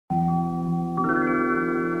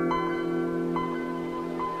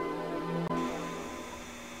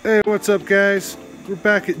Hey, what's up guys? We're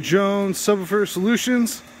back at Jones Subwoofer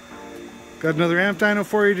Solutions. Got another amp dyno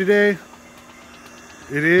for you today.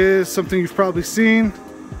 It is something you've probably seen,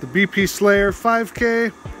 the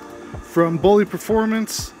BP-SLAYER-5k from Bully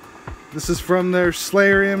Performance. This is from their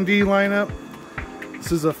Slayer MD lineup.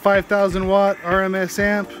 This is a 5,000 watt RMS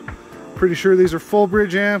amp. Pretty sure these are full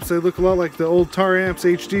bridge amps. They look a lot like the old Tar Amps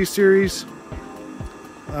HD series.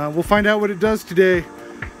 We'll find out what it does today.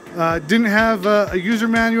 Didn't have a user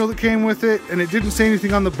manual that came with it, and it didn't say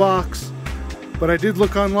anything on the box, but I did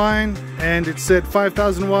look online and it said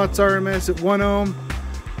 5,000 watts RMS at 1 ohm,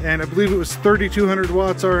 and I believe it was 3,200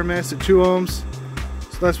 watts RMS at 2 ohms.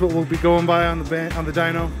 So that's what we'll be going by on the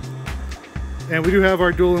dyno. And we do have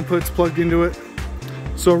our dual inputs plugged into it.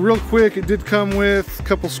 So real quick, it did come with a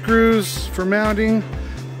couple screws for mounting.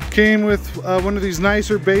 Came with one of these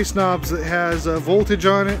nicer bass knobs that has voltage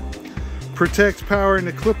on it, protects power in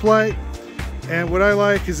the clip light, and what I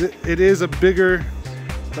like is it is a bigger,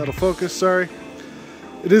 that'll focus, sorry,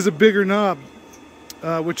 it is a bigger knob,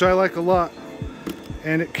 which I like a lot.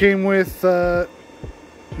 And it came with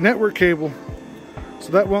network cable,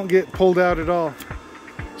 so that won't get pulled out at all.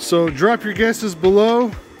 So drop your guesses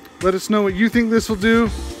below, let us know what you think this will do.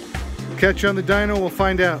 We'll catch you on the dyno, we'll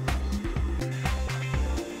find out.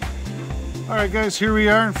 Alright guys, here we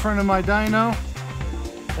are in front of my dyno.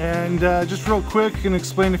 And just real quick, I'm going to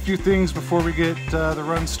explain a few things before we get the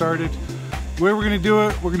run started. The way we're going to do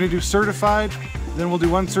it, we're going to do certified, then we'll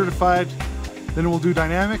do uncertified, then we'll do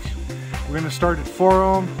dynamic. We're going to start at 4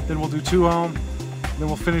 ohm, then we'll do 2 ohm, then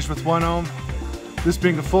we'll finish with 1 ohm. This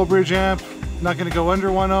being a full bridge amp, not going to go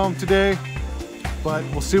under 1 ohm today, but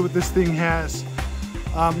we'll see what this thing has.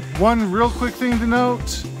 One real quick thing to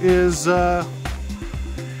note is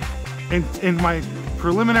in my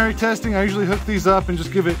preliminary testing, I usually hook these up and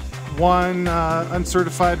just give it one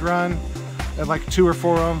uncertified run at like 2 or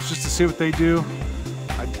 4 ohms just to see what they do.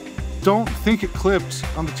 I don't think it clipped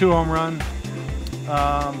on the 2 ohm run,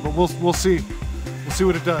 but we'll see. We'll see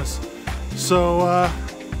what it does. So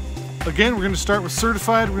again, we're going to start with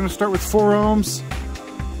certified. We're going to start with 4 ohms.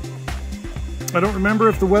 I don't remember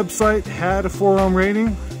if the website had a 4 ohm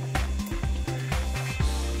rating.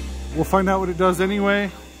 We'll find out what it does anyway.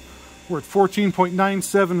 We're at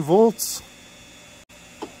 14.97 volts.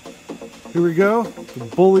 Here we go, the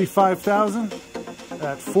Bully 5000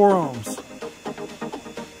 at 4 ohms.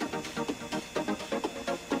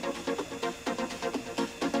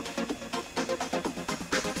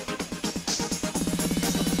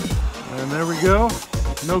 And there we go,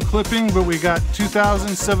 no clipping, but we got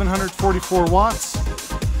 2,744 watts,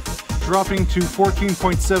 dropping to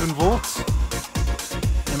 14.7 volts.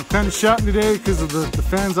 Kind of shouting today because of the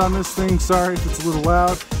fans on this thing. Sorry if it's a little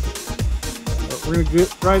loud, but we're gonna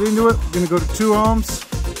get right into it. We're gonna go to 2 ohms.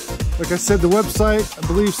 Like I said, the website I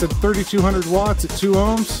believe said 3,200 watts at 2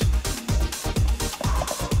 ohms.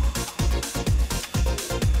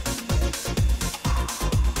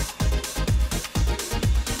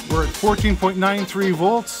 We're at 14.93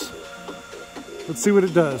 volts. Let's see what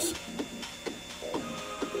it does.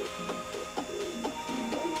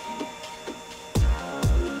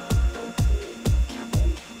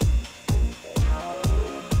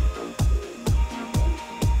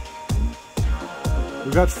 We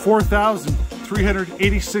got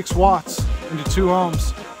 4,386 watts into 2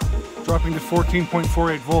 ohms, dropping to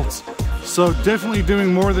 14.48 volts. So definitely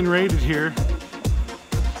doing more than rated here.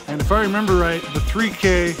 And if I remember right, the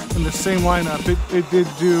 3K in the same lineup, it did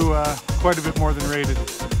do quite a bit more than rated.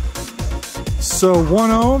 So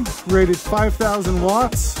 1 ohm rated 5,000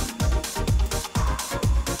 watts.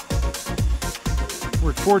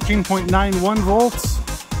 We're at 14.91 volts.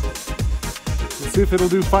 Let's see if it'll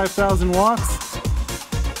do 5,000 watts.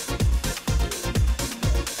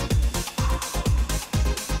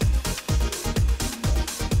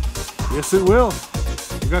 Yes, it will.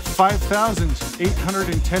 We got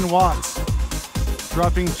 5,810 watts,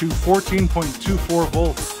 dropping to 14.24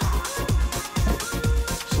 volts.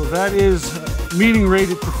 So that is meeting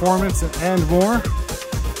rated performance and more.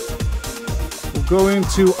 We'll go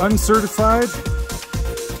into uncertified.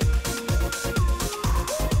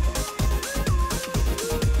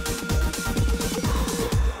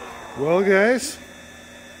 Well, guys,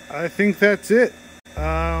 I think that's it.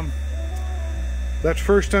 That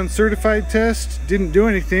first uncertified test didn't do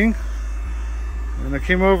anything, and I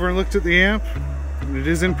came over and looked at the amp, and it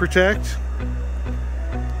is in protect,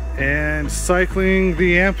 and cycling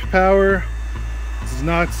the amp power does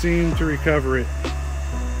not seem to recover it.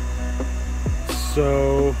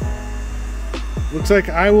 So looks like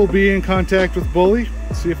I will be in contact with Bully,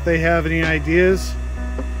 see if they have any ideas.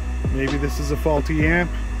 Maybe this is a faulty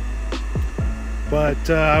amp. But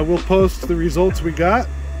I will post the results we got,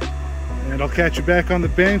 and I'll catch you back on the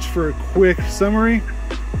bench for a quick summary,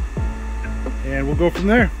 and we'll go from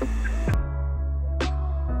there.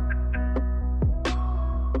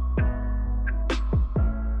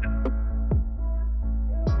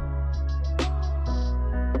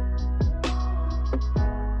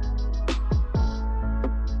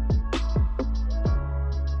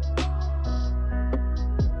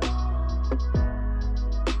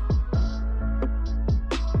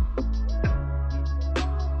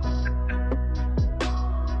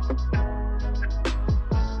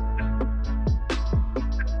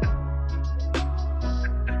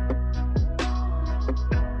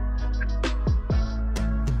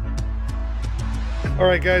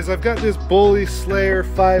 Alright guys, I've got this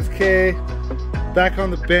BP-SLAYER-5k back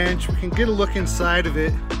on the bench. We can get a look inside of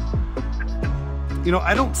it. You know,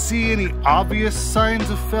 I don't see any obvious signs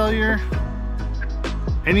of failure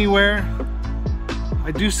anywhere.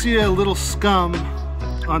 I do see a little scum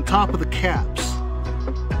on top of the caps.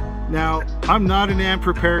 Now, I'm not an amp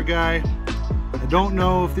repair guy. I don't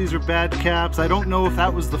know if these are bad caps. I don't know if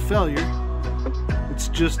that was the failure. It's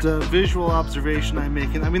just a visual observation I'm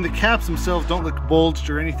making. I mean, the caps themselves don't look bulged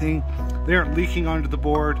or anything. They aren't leaking onto the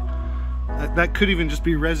board. That could even just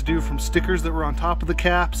be residue from stickers that were on top of the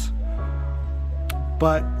caps.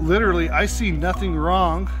 But literally, I see nothing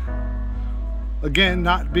wrong. Again,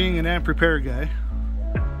 not being an amp repair guy.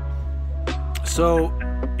 So,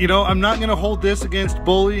 you know, I'm not gonna hold this against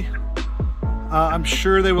Bully. I'm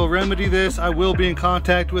sure they will remedy this. I will be in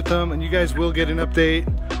contact with them, and you guys will get an update.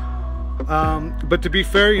 But to be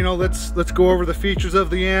fair, you know, let's go over the features of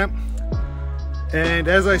the amp, and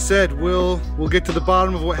as I said, we'll get to the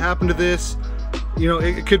bottom of what happened to this. You know,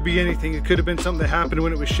 it could be anything. It could have been something that happened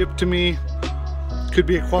when it was shipped to me. It could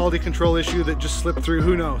be a quality control issue that just slipped through,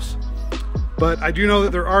 who knows. But I do know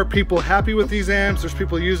that there are people happy with these amps. There's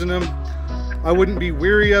people using them. I wouldn't be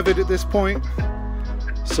weary of it at this point.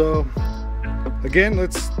 So again,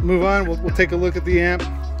 let's move on. We'll take a look at the amp,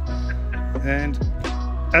 and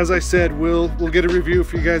as I said, we'll get a review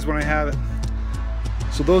for you guys when I have it.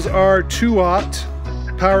 So those are 2-watt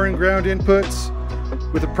power and ground inputs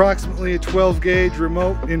with approximately a 12 gauge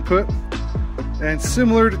remote input. And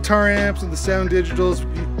similar to tar amps and the sound digitals,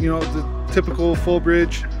 you know, the typical full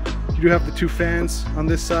bridge, you do have the 2 fans on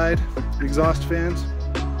this side, the exhaust fans.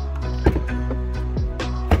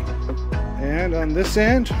 And on this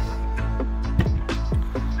end,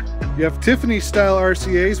 you have Tiffany style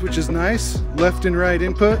RCAs, which is nice, left and right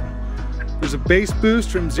input. There's a bass boost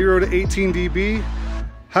from 0 to 18 dB.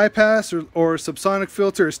 High pass or subsonic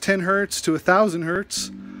filter is 10 Hertz to 1000 Hertz.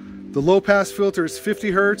 The low pass filter is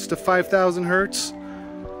 50 Hertz to 5000 Hertz.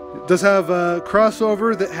 It does have a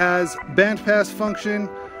crossover that has band pass function,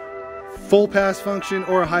 full pass function,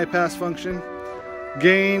 or a high pass function,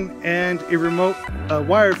 gain, and a remote,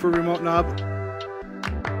 wired for remote knob.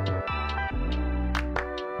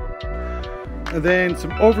 And then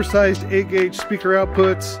some oversized 8 gauge speaker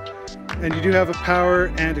outputs, and you do have a power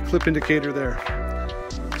and a clip indicator there.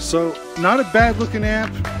 So not a bad looking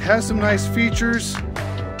amp, has some nice features.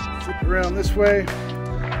 Flip it around this way.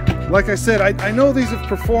 Like I said, I know these have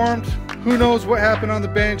performed. Who knows what happened on the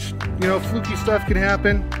bench? You know, fluky stuff can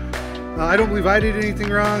happen. I don't believe I did anything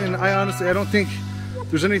wrong, and I don't think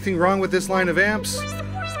there's anything wrong with this line of amps.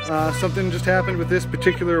 Something just happened with this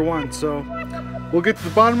particular one. So we'll get to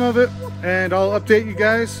the bottom of it, and I'll update you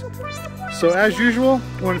guys. So as usual,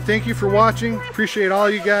 I want to thank you for watching. Appreciate all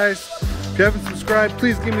you guys. If you haven't subscribed,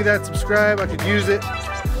 please give me that subscribe. I could use it.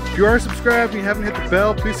 If you are subscribed and you haven't hit the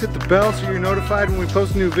bell, please hit the bell so you're notified when we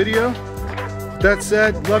post a new video. With that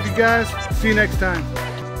said, love you guys. See you next time.